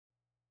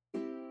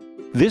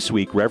This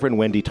week, Reverend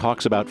Wendy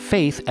talks about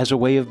faith as a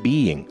way of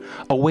being,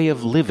 a way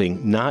of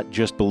living, not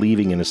just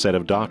believing in a set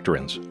of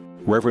doctrines.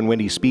 Reverend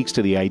Wendy speaks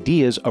to the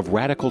ideas of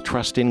radical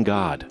trust in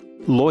God,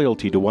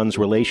 loyalty to one's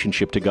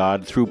relationship to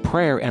God through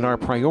prayer and our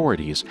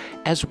priorities,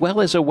 as well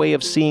as a way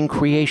of seeing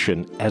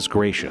creation as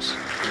gracious.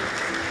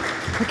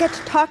 I get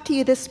to talk to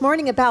you this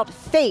morning about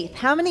faith.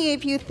 How many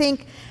of you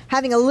think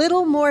having a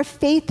little more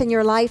faith in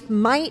your life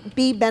might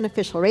be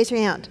beneficial? Raise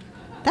your hand.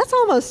 That's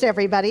almost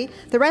everybody.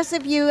 The rest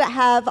of you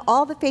have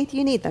all the faith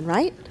you need then,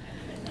 right?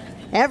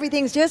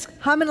 Everything's just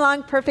humming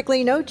along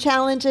perfectly, no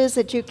challenges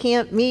that you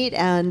can't meet,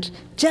 and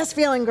just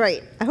feeling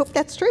great. I hope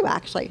that's true,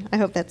 actually. I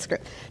hope that's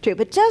true.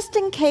 But just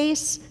in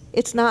case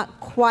it's not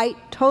quite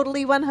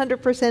totally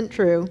 100%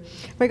 true,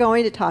 we're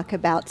going to talk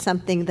about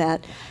something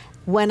that,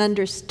 when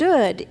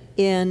understood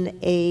in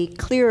a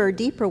clearer,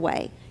 deeper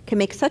way, can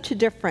make such a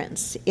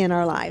difference in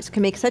our lives,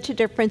 can make such a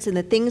difference in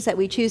the things that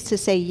we choose to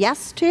say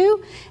yes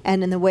to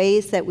and in the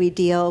ways that we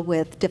deal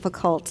with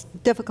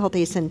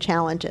difficulties and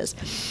challenges.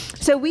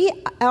 So we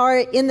are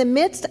in the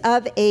midst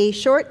of a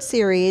short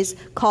series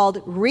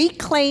called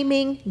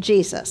Reclaiming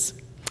Jesus.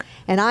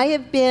 And I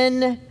have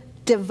been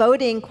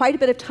devoting quite a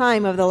bit of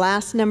time over the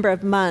last number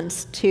of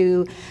months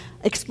to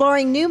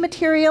exploring new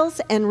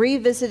materials and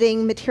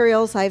revisiting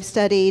materials I've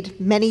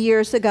studied many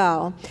years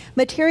ago.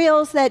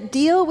 Materials that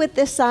deal with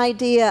this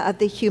idea of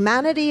the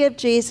humanity of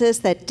Jesus,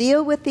 that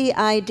deal with the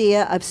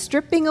idea of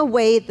stripping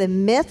away the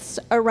myths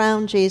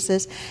around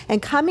Jesus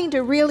and coming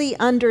to really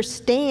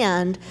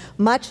understand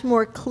much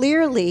more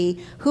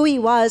clearly who he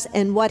was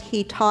and what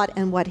he taught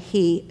and what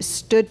he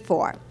stood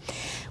for.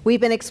 We've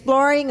been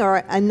exploring,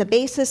 and the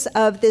basis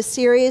of this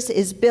series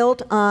is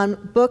built on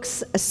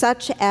books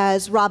such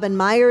as Robin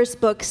Meyer's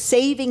book,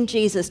 Saving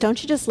Jesus.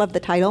 Don't you just love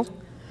the title?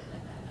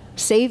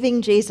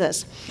 Saving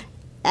Jesus.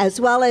 As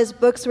well as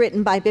books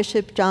written by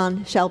Bishop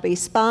John Shelby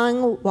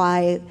Spong,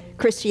 Why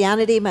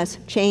Christianity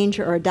Must Change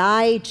or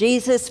Die,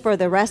 Jesus for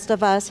the Rest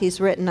of Us. He's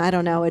written, I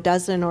don't know, a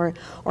dozen or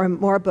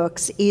more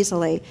books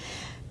easily.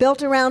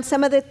 Built around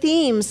some of the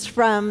themes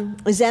from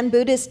Zen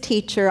Buddhist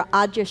teacher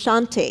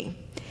Adyashanti.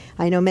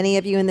 I know many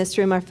of you in this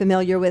room are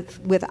familiar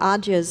with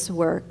Ajah's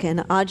work,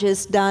 and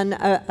Ajah's done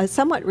a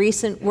somewhat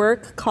recent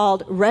work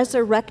called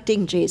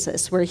Resurrecting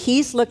Jesus, where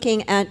he's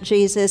looking at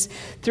Jesus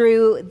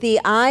through the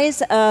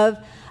eyes of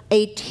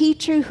a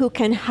teacher who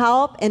can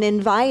help and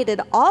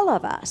invited all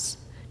of us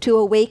to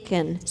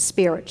awaken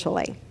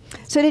spiritually.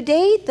 So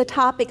today, the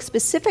topic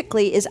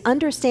specifically is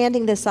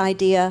understanding this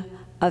idea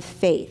of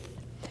faith,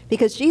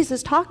 because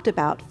Jesus talked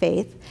about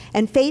faith,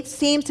 and faith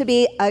seems to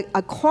be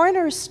a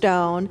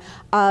cornerstone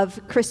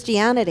of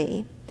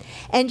Christianity.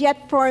 And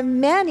yet for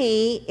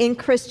many in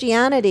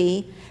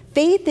Christianity,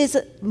 faith is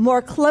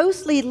more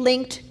closely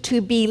linked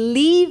to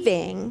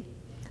believing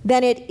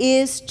than it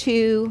is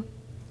to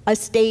a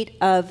state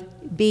of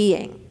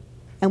being.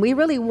 And we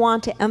really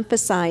want to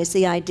emphasize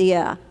the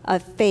idea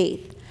of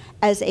faith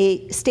as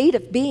a state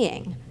of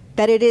being,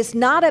 that it is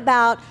not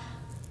about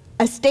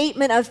a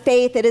statement of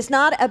faith. It is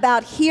not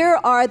about, here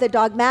are the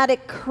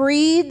dogmatic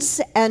creeds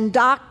and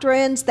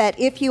doctrines that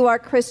if you are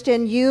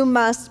Christian, you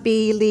must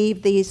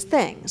believe these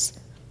things.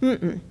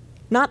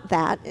 Not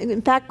that.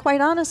 In fact,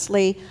 quite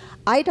honestly,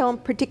 I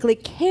don't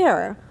particularly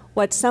care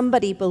what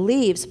somebody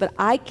believes, but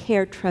I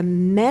care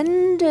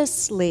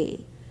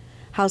tremendously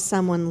how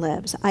someone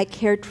lives. I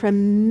care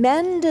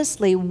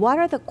tremendously what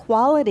are the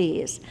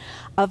qualities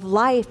of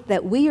life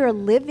that we are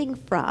living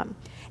from.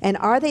 And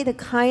are they the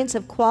kinds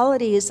of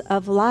qualities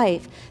of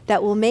life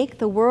that will make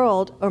the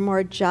world a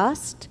more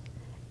just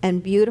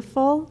and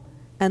beautiful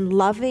and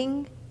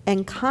loving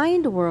and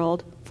kind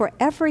world for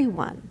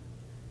everyone,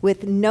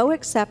 with no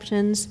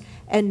exceptions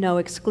and no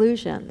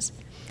exclusions?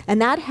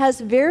 And that has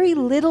very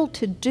little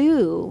to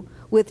do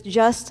with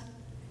just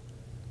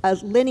a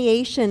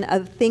lineation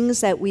of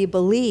things that we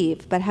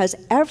believe, but has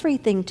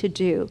everything to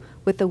do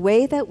with the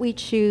way that we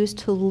choose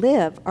to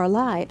live our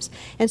lives.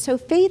 And so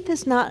faith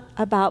is not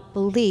about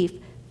belief.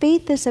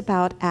 Faith is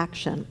about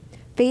action.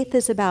 Faith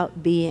is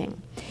about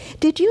being.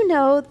 Did you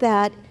know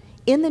that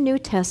in the New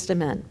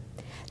Testament,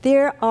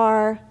 there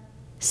are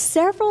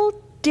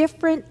several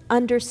different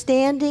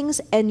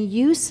understandings and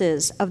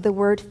uses of the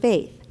word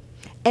faith?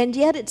 And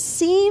yet it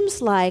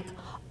seems like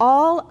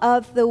all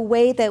of the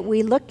way that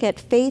we look at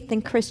faith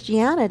in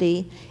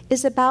Christianity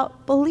is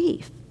about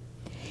belief.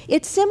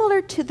 It's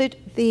similar to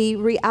the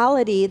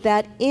reality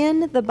that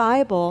in the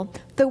Bible,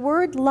 the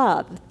word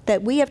love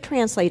that we have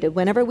translated,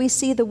 whenever we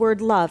see the word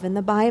love in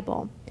the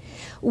Bible,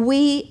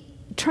 we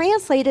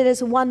translate it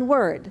as one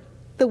word,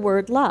 the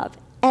word love.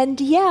 And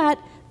yet,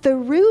 the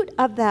root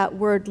of that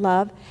word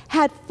love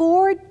had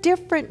 4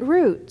 different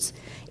roots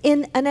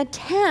in an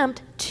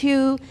attempt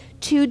to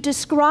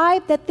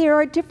describe that there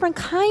are different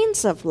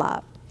kinds of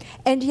love.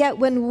 And yet,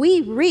 when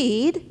we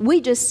read,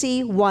 we just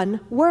see one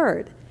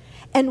word.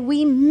 And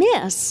we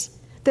miss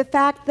the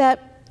fact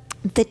that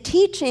the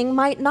teaching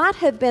might not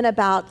have been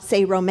about,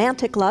 say,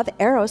 romantic love,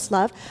 eros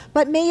love,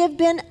 but may have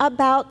been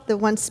about, the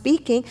one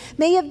speaking,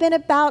 may have been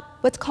about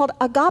what's called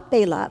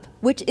agape love,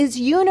 which is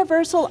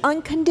universal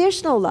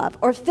unconditional love,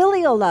 or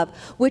filial love,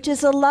 which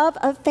is the love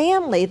of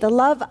family, the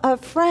love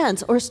of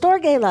friends, or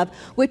storge love,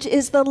 which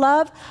is the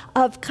love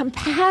of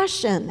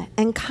compassion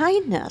and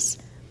kindness.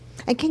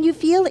 And can you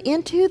feel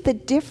into the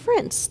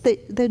difference,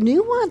 the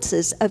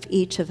nuances of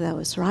each of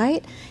those,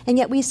 right? And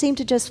yet we seem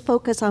to just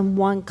focus on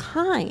one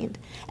kind,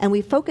 and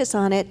we focus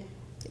on it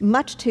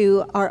much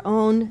to our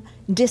own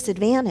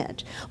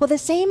disadvantage. Well, the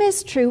same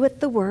is true with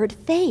the word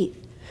faith.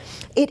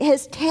 It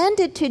has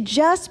tended to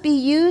just be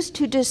used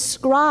to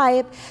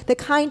describe the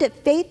kind of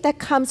faith that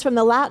comes from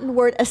the Latin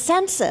word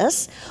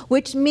assensus,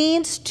 which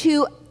means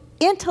to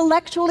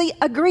intellectually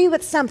agree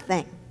with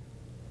something.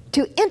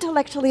 To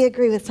intellectually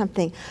agree with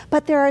something.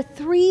 But there are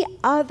three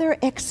other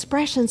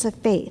expressions of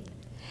faith.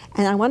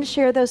 And I want to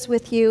share those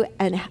with you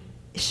and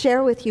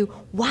share with you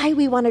why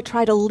we want to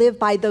try to live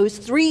by those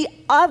three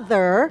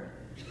other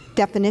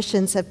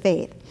definitions of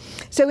faith.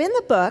 So in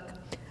the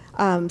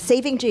book,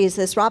 Saving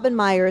Jesus, Robin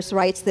Myers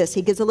writes this.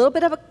 He gives a little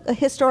bit of a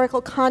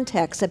historical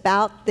context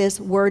about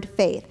this word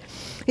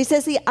faith. He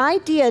says the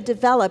idea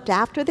developed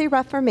after the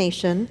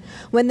Reformation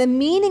when the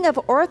meaning of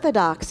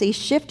orthodoxy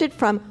shifted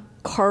from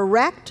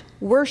correct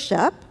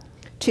worship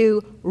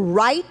to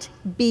right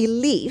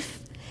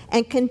belief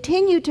and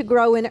continued to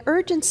grow in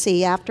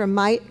urgency after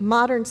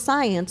modern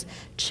science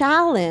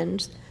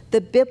challenged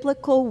the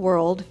biblical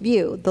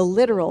worldview, the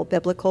literal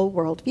biblical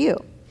worldview.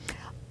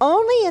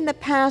 Only in the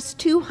past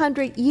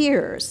 200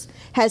 years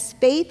has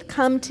faith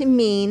come to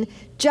mean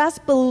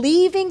just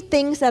believing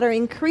things that are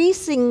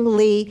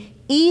increasingly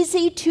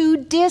easy to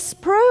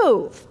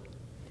disprove,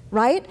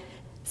 right?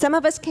 Some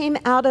of us came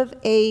out of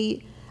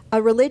a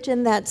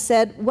religion that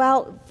said,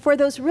 well, for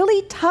those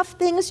really tough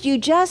things, you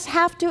just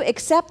have to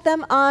accept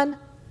them on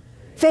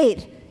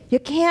faith. You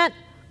can't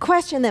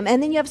question them.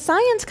 And then you have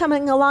science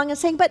coming along and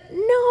saying, but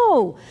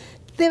no,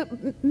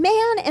 the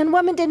man and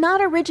woman did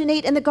not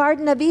originate in the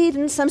Garden of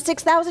Eden some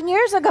 6,000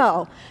 years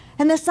ago.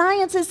 And the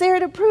science is there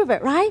to prove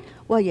it, right?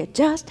 Well, you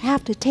just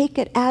have to take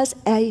it as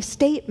a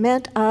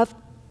statement of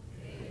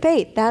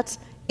faith. That's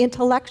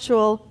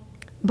intellectual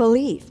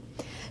belief.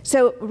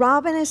 So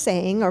Robin is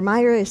saying, or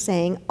Meyer is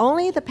saying,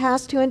 only the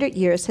past 200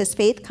 years has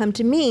faith come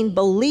to mean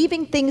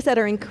believing things that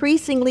are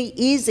increasingly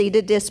easy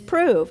to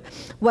disprove.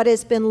 What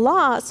has been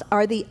lost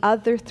are the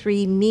other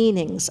three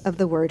meanings of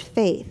the word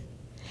faith.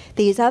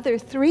 These other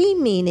three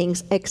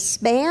meanings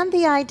expand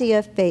the idea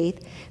of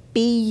faith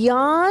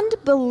beyond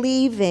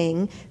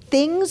believing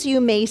things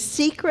you may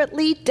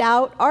secretly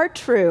doubt are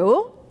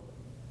true,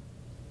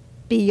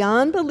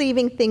 beyond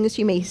believing things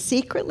you may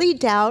secretly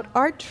doubt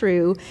are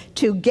true,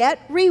 to get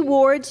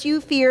rewards you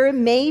fear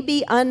may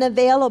be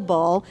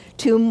unavailable,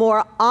 to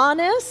more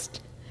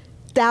honest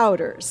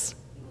doubters.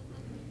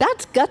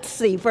 That's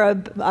gutsy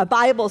for a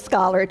Bible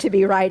scholar to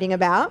be writing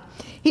about.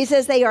 He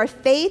says they are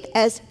faith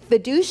as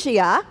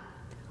fiducia,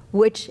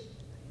 which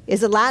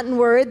is a Latin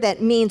word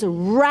that means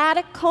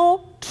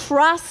radical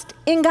trust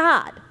in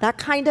God. That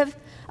kind of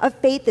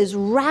faith is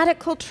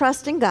radical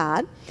trust in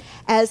God.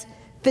 As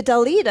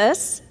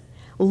fidelitas,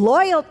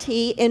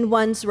 loyalty in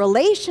one's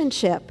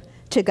relationship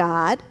to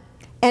God,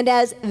 and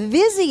as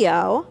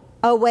visio,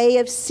 a way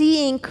of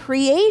seeing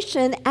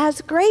creation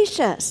as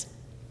gracious.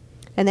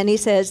 And then he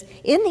says,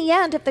 in the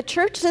end, if the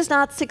church does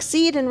not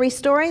succeed in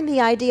restoring the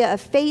idea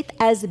of faith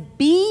as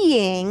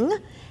being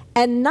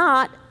and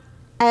not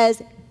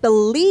as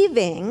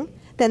believing,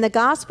 then the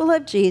gospel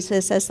of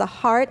Jesus as the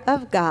heart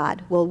of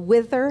God will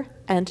wither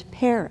and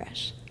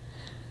perish.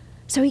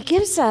 So he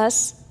gives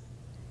us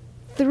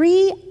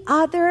three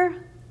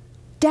other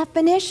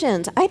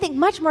definitions, I think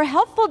much more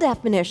helpful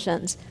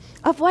definitions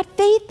of what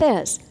faith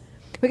is.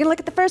 We're going to look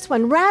at the first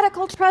one,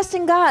 radical trust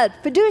in God,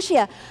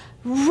 fiducia,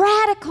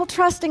 radical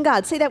trust in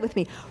God. Say that with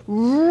me,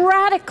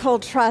 radical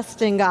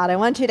trust in God. I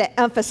want you to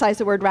emphasize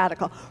the word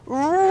radical.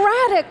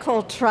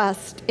 Radical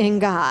trust in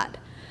God.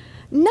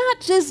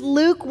 Not just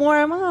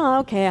lukewarm, oh,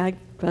 okay, I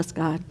trust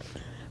God.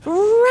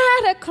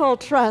 Radical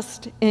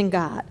trust in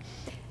God.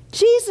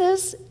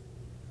 Jesus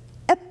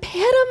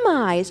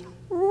epitomized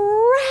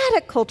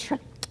radical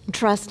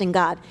trust in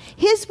God.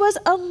 His was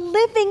a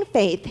living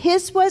faith.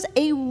 His was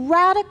a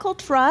radical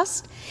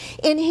trust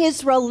in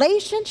his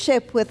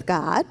relationship with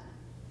God.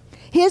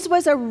 His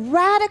was a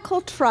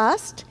radical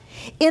trust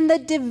in the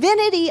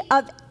divinity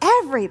of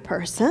every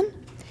person.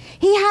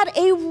 He had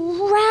a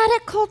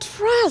radical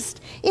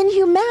trust in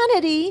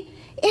humanity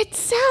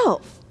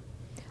itself.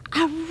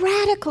 A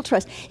radical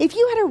trust. If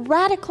you had a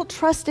radical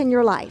trust in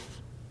your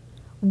life,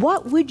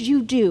 what would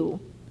you do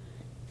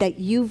that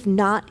you've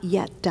not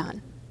yet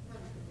done?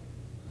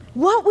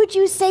 What would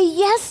you say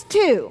yes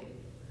to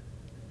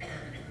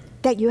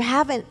that you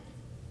haven't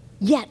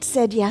yet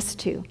said yes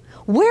to?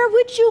 Where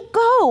would you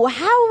go?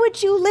 How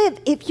would you live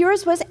if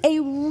yours was a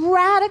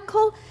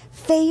radical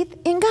faith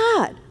in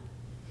God?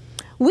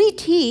 We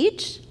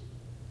teach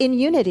in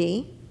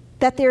Unity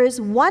that there is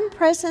one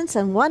presence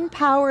and one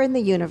power in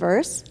the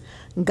universe,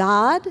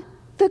 God,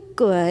 the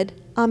good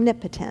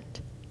omnipotent.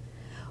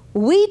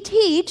 We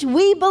teach,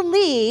 we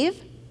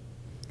believe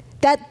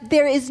that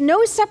there is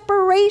no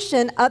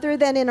separation other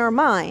than in our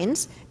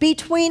minds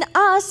between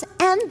us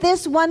and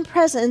this one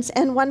presence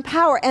and one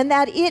power, and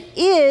that it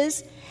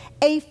is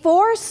a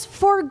force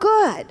for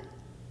good.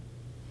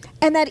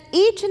 And that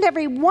each and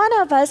every one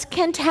of us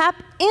can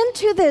tap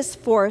into this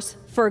force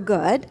for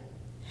good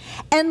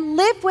and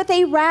live with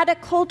a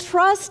radical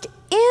trust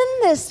in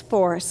this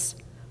force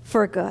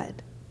for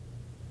good.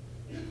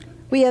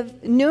 We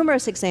have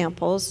numerous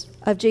examples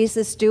of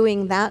Jesus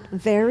doing that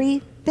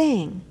very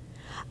thing,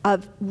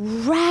 of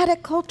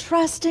radical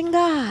trust in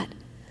God.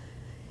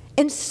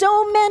 And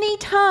so many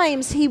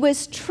times he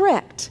was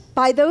tricked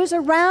by those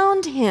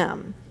around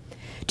him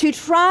to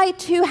try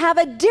to have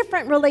a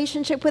different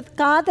relationship with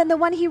God than the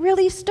one he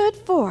really stood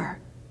for.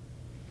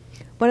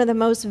 One of the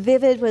most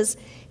vivid was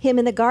him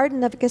in the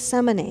Garden of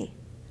Gethsemane,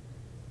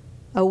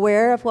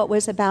 aware of what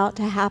was about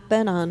to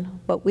happen on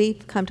what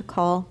we've come to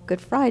call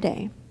Good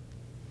Friday.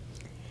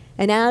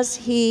 And as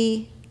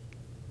he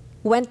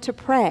went to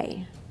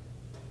pray,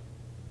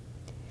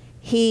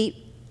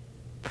 he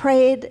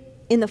prayed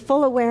in the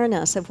full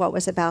awareness of what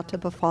was about to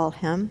befall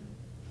him.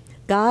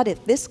 God,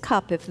 if this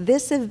cup, if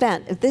this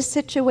event, if this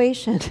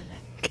situation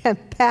can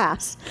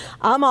pass,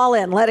 I'm all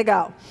in, let it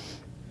go.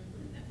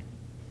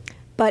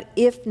 But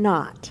if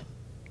not,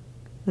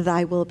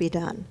 thy will be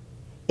done.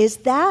 Is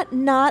that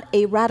not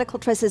a radical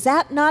trust? Is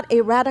that not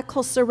a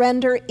radical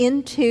surrender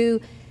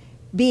into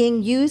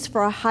being used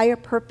for a higher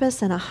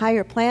purpose and a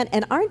higher plan?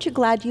 And aren't you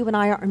glad you and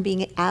I aren't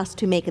being asked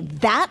to make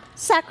that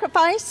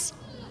sacrifice?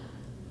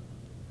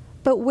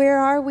 But where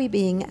are we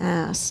being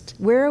asked?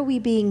 Where are we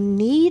being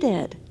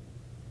needed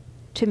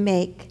to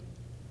make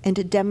and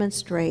to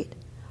demonstrate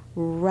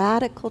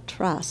radical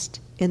trust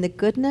in the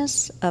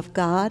goodness of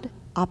God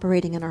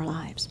operating in our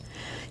lives?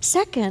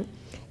 Second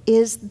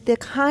is the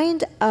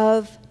kind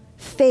of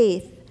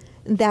faith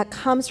that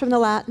comes from the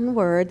Latin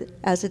word,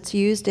 as it's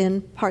used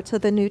in parts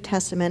of the New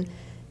Testament,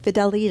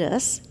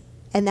 fidelitas,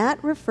 and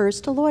that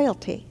refers to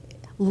loyalty.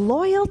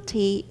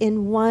 Loyalty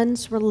in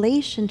one's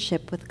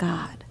relationship with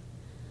God.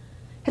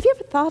 Have you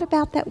ever thought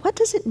about that? What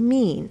does it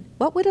mean?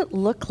 What would it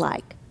look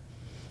like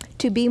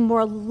to be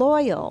more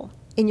loyal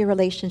in your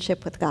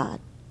relationship with God?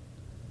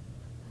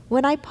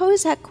 When I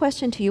pose that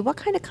question to you, what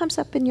kind of comes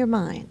up in your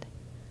mind?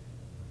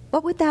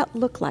 What would that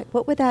look like?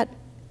 What would that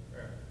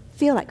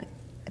feel like?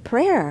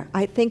 Prayer,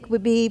 I think,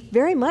 would be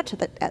very much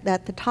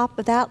at the top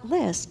of that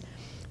list.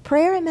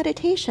 Prayer and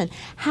meditation.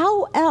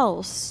 How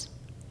else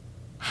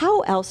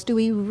do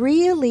we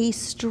really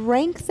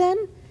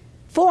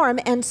form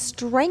and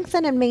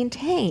strengthen and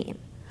maintain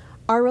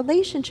our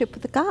relationship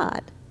with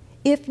God,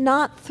 if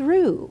not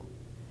through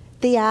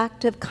the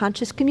act of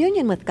conscious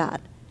communion with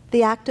God,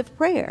 the act of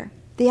prayer,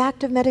 the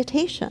act of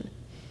meditation?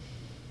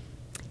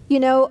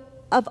 You know,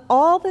 of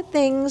all the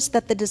things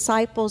that the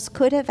disciples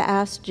could have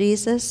asked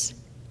Jesus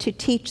to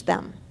teach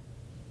them,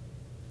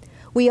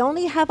 we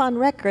only have on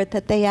record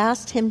that they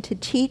asked him to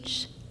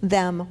teach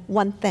them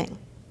one thing.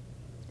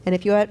 And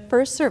if you're at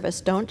first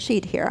service, don't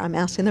cheat here. I'm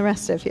asking the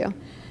rest of you.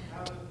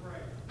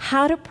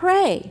 How to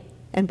pray.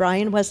 And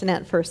Brian wasn't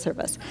at first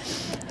service.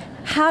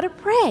 How to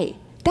pray.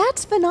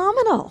 That's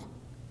phenomenal.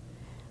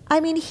 I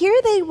mean, here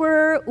they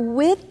were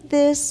with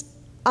this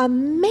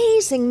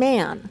amazing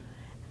man.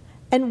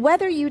 And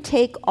whether you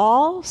take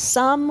all,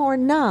 some, or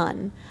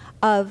none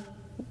of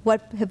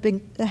what have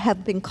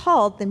been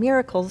called the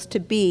miracles to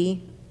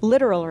be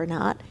literal or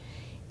not,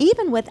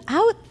 even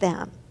without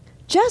them,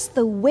 just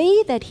the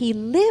way that he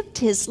lived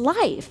his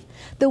life,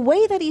 the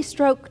way that he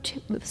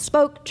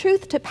spoke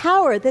truth to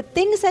power, the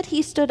things that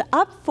he stood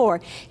up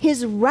for,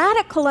 his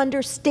radical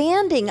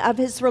understanding of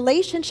his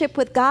relationship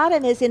with God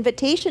and his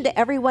invitation to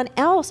everyone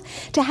else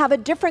to have a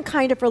different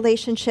kind of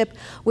relationship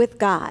with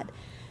God.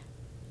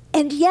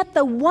 And yet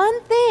the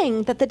one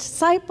thing that the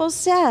disciples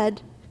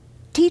said,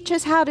 teach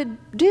us how to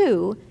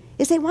do,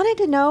 is they wanted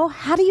to know,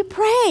 how do you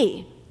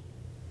pray?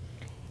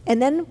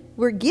 And then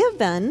we're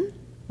given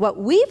what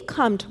we've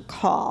come to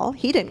call,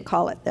 he didn't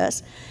call it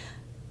this,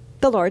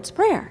 the Lord's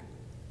Prayer.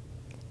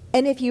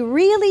 And if you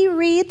really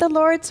read the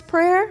Lord's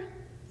Prayer,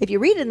 if you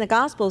read it in the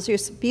Gospels, you'll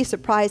be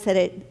surprised that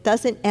it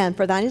doesn't end,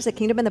 for thine is the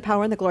kingdom and the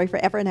power and the glory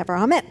forever and ever.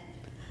 Amen.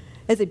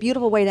 It's a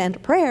beautiful way to end a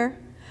prayer.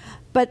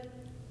 But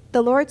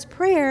the Lord's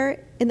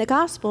Prayer in the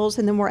Gospels,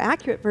 and the more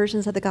accurate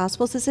versions of the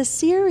Gospels, is a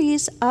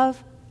series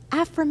of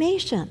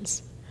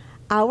affirmations.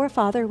 Our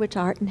Father which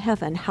art in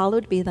heaven,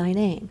 hallowed be thy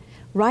name.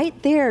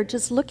 Right there,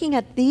 just looking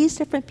at these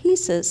different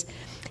pieces,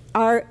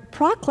 are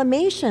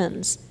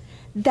proclamations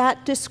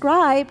that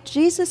describe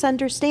Jesus'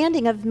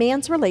 understanding of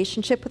man's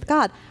relationship with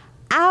God.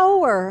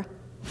 Our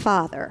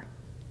Father.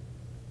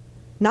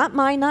 Not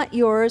mine, not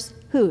yours.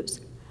 Whose?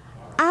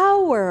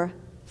 Our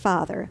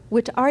Father,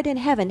 which art in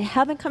heaven.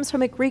 Heaven comes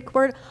from a Greek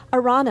word,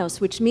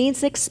 aranos, which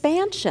means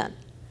expansion.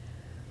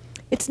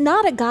 It's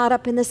not a God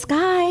up in the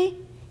sky.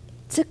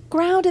 It's a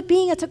ground of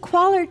being. It's a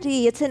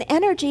quality. It's an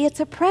energy. It's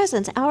a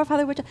presence. Our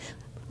Father, which...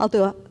 I'll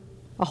do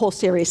a whole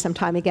series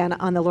sometime again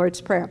on the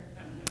Lord's Prayer.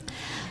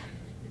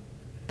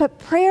 But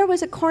prayer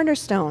was a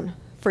cornerstone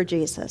for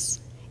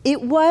Jesus.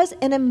 It was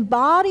an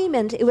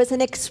embodiment. It was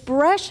an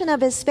expression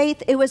of his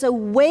faith. It was a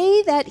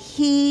way that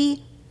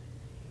he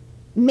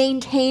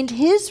maintained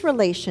his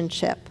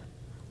relationship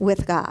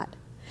with God.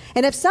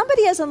 And if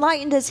somebody as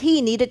enlightened as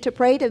he needed to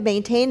pray to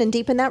maintain and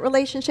deepen that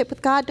relationship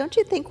with God, don't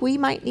you think we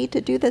might need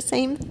to do the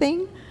same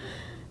thing?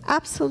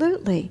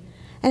 Absolutely.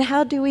 And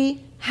how do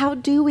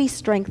we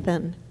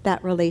strengthen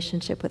that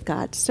relationship with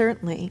God?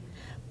 Certainly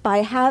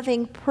by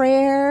having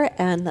prayer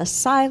and the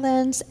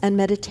silence and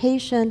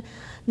meditation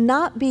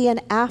not be an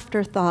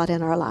afterthought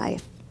in our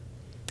life,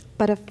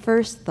 but a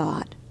first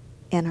thought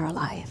in our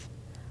life.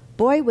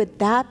 Boy, would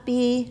that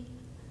be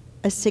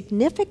a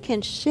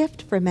significant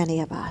shift for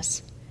many of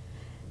us,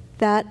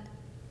 that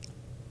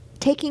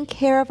taking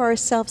care of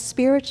ourselves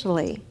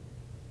spiritually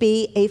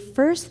be a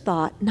first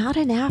thought, not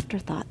an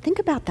afterthought. Think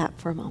about that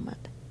for a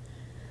moment.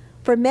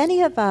 For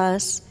many of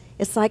us,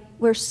 it's like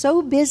we're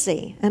so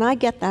busy, and I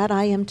get that,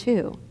 I am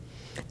too,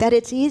 that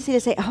it's easy to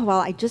say, oh, well,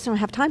 I just don't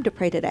have time to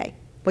pray today.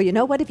 Well, you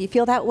know what? If you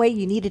feel that way,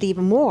 you need it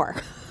even more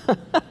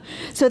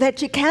so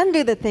that you can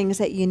do the things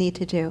that you need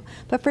to do.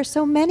 But for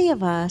so many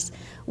of us,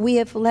 we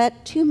have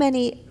let too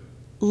many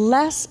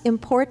less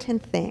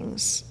important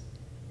things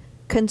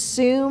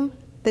consume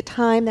the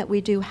time that we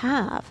do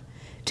have,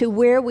 to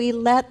where we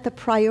let the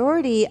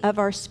priority of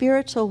our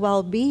spiritual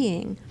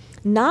well-being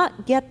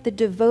not get the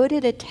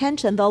devoted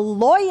attention, the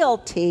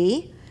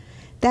loyalty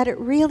that it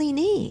really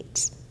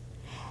needs.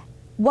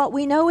 What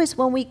we know is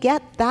when we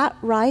get that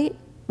right,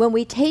 when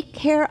we take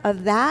care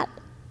of that,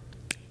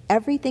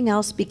 everything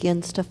else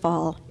begins to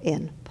fall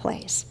in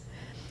place.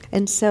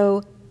 And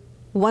so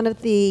one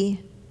of the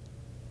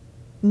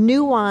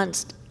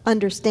nuanced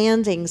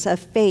understandings of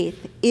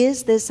faith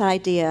is this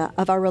idea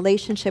of our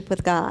relationship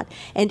with God.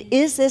 And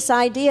is this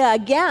idea,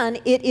 again,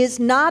 it is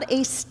not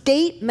a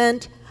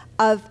statement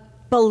of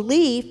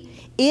belief,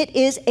 it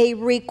is a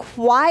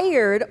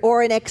required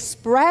or an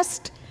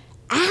expressed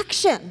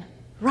action,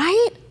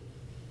 right?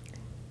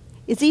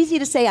 It's easy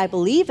to say, I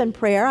believe in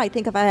prayer. I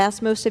think if I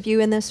asked most of you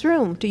in this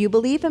room, do you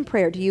believe in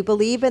prayer? Do you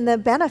believe in the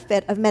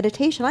benefit of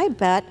meditation? I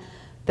bet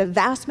the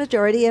vast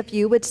majority of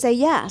you would say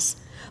yes.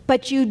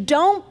 But you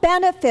don't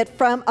benefit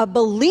from a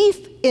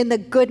belief in the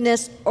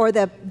goodness or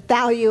the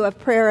value of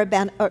prayer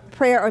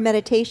or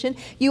meditation.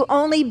 You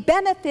only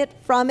benefit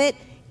from it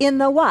in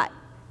the what?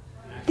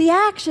 The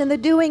action, the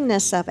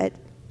doingness of it.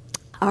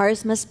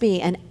 Ours must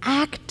be an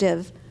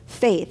active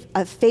faith,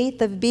 a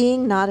faith of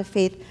being, not a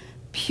faith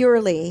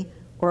purely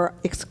or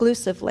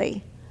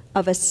exclusively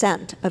of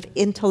assent, of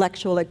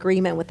intellectual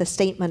agreement with the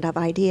statement of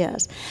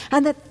ideas.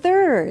 And the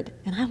third,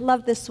 and I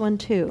love this one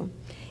too,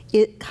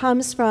 it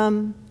comes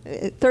from,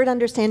 third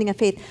understanding of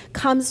faith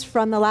comes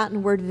from the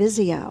Latin word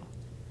visio.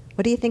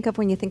 What do you think of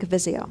when you think of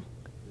visio?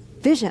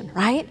 Vision,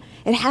 right?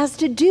 It has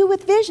to do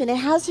with vision. It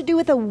has to do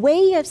with a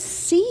way of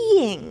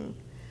seeing.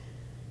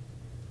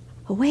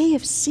 A way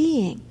of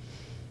seeing.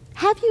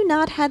 Have you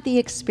not had the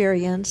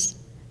experience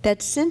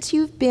that since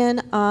you've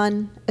been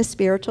on a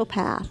spiritual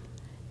path,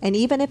 and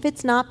even if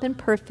it's not been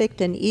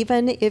perfect, and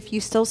even if you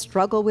still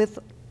struggle with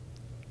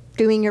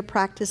doing your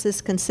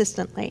practices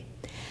consistently,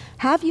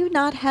 have you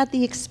not had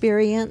the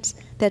experience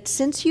that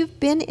since you've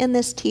been in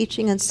this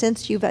teaching and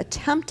since you've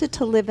attempted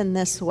to live in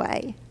this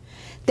way,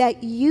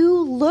 that you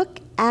look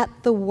at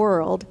the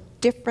world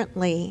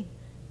differently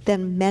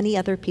than many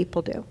other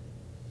people do,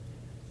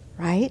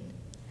 right?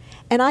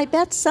 And I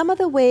bet some of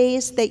the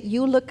ways that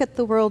you look at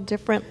the world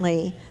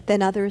differently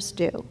than others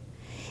do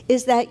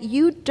is that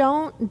you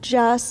don't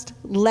just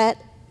let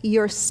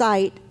your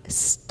sight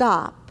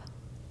stop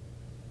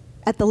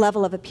at the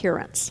level of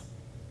appearance.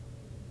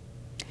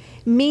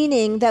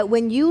 Meaning that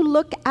when you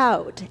look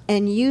out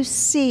and you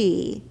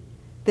see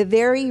the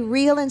very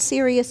real and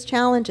serious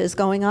challenges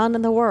going on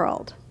in the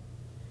world,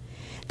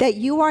 that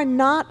you are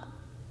not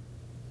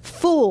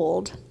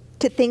fooled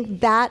to think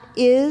that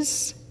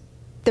is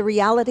the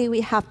reality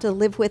we have to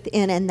live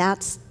within, and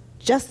that's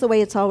just the way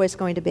it's always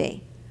going to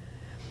be.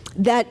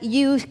 That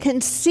you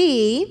can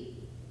see,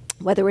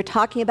 whether we're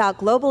talking about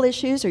global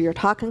issues or you're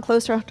talking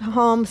closer to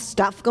home,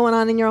 stuff going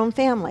on in your own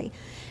family,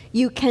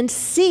 you can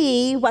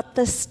see what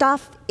the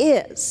stuff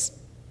is.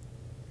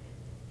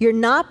 You're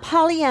not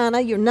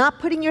Pollyanna, you're not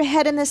putting your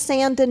head in the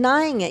sand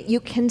denying it. You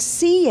can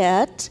see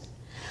it,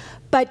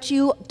 but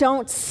you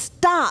don't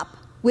stop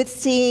with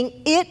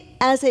seeing it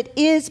as it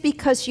is,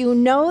 because you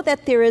know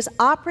that there is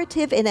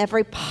operative in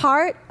every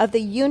part of the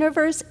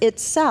universe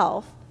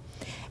itself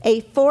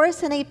a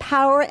force and a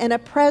power and a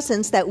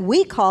presence that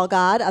we call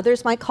God.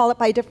 Others might call it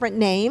by a different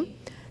name.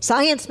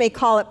 Science may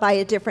call it by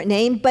a different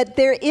name, but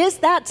there is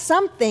that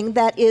something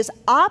that is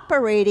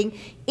operating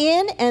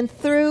in and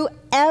through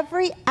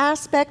every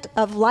aspect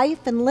of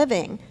life and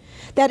living,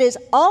 that is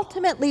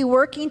ultimately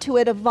working to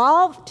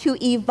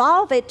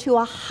evolve it to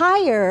a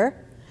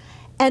higher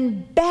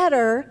and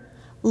better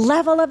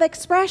level of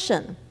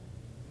expression.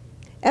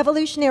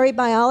 Evolutionary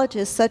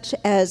biologists such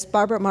as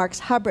Barbara Marx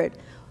Hubbard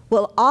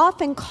will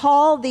often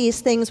call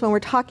these things, when we're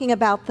talking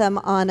about them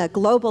on a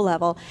global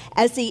level,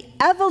 as the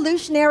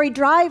evolutionary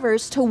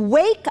drivers to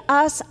wake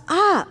us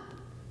up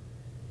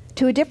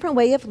to a different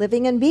way of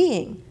living and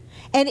being.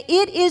 And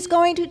it is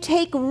going to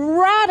take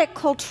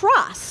radical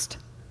trust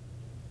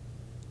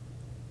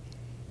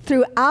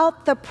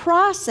throughout the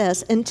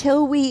process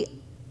until we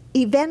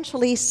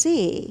eventually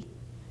see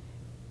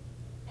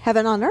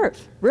heaven on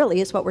earth,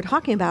 really, is what we're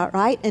talking about,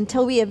 right?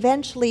 Until we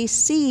eventually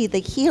see the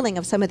healing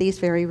of some of these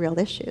very real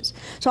issues.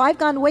 So I've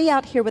gone way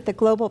out here with the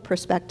global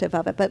perspective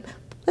of it, but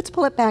let's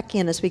pull it back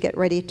in as we get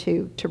ready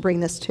to bring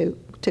this to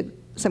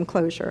some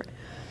closure.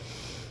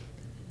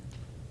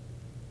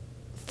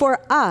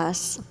 For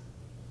us,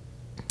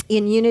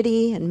 in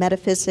unity and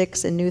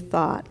metaphysics and new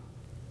thought,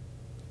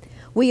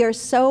 we are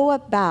so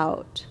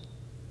about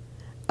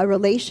a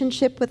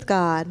relationship with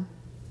God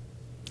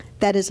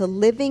that is a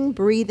living,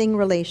 breathing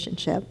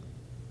relationship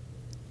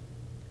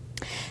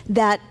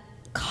that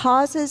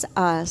causes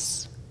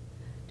us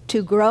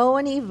to grow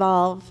and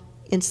evolve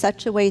in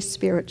such a way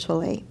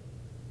spiritually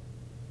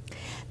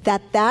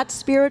that that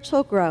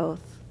spiritual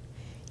growth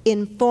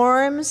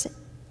informs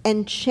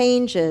and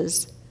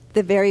changes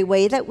the very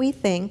way that we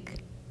think,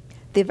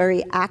 the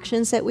very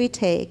actions that we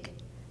take,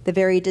 the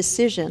very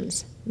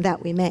decisions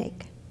that we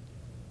make.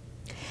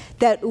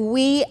 That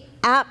we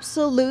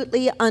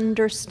absolutely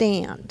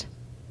understand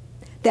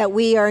that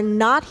we are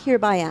not here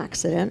by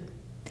accident.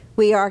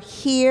 We are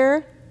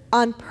here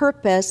on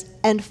purpose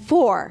and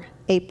for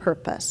a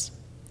purpose.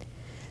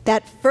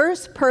 That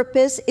first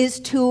purpose is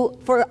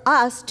for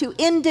us to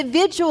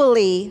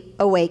individually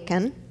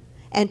awaken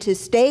and to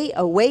stay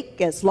awake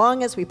as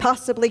long as we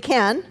possibly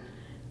can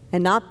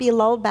and not be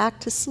lulled back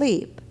to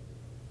sleep,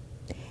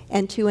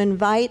 and to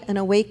invite an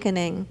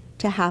awakening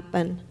to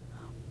happen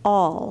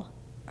all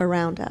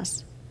around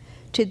us.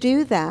 To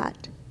do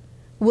that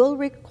will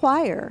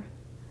require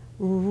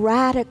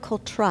radical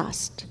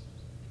trust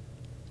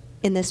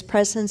in this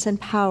presence and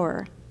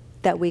power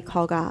that we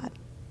call God.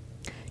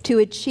 To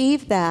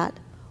achieve that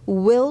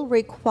will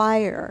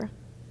require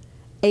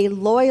a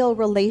loyal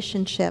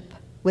relationship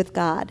with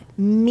God,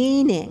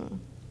 meaning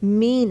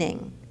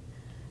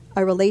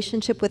a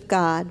relationship with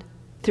God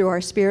through our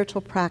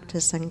spiritual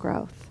practice and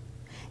growth.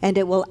 And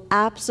it will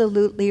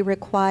absolutely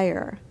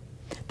require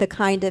the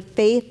kind of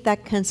faith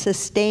that can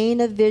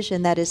sustain a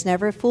vision that is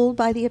never fooled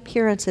by the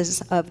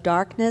appearances of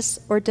darkness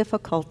or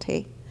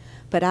difficulty,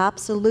 but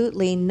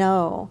absolutely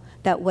know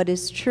that what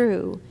is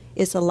true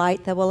is a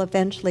light that will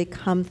eventually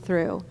come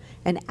through,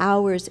 and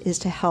ours is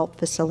to help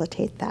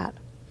facilitate that.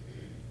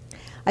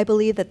 I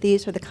believe that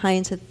these are the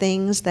kinds of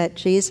things that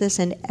Jesus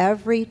and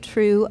every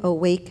true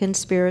awakened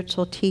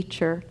spiritual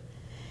teacher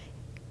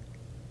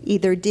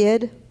either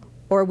did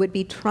or would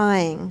be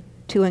trying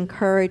to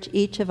encourage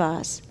each of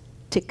us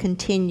to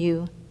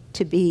continue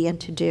to be and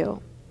to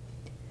do.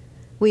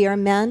 We are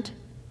meant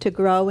to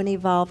grow and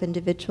evolve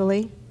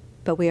individually,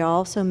 but we are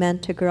also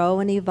meant to grow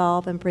and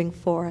evolve and bring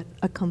forth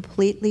a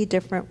completely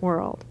different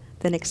world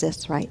than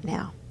exists right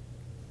now.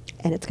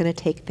 And it's going to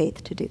take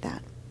faith to do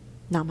that.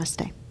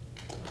 Namaste.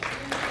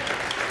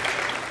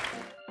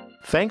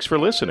 Thanks for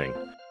listening.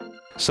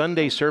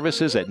 Sunday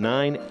services at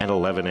 9 and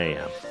 11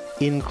 a.m.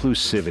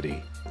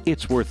 Inclusivity.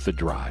 It's worth the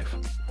drive.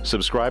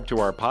 Subscribe to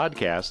our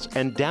podcasts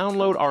and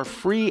download our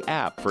free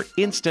app for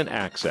instant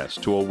access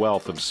to a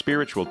wealth of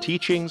spiritual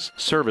teachings,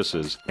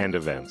 services, and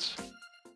events.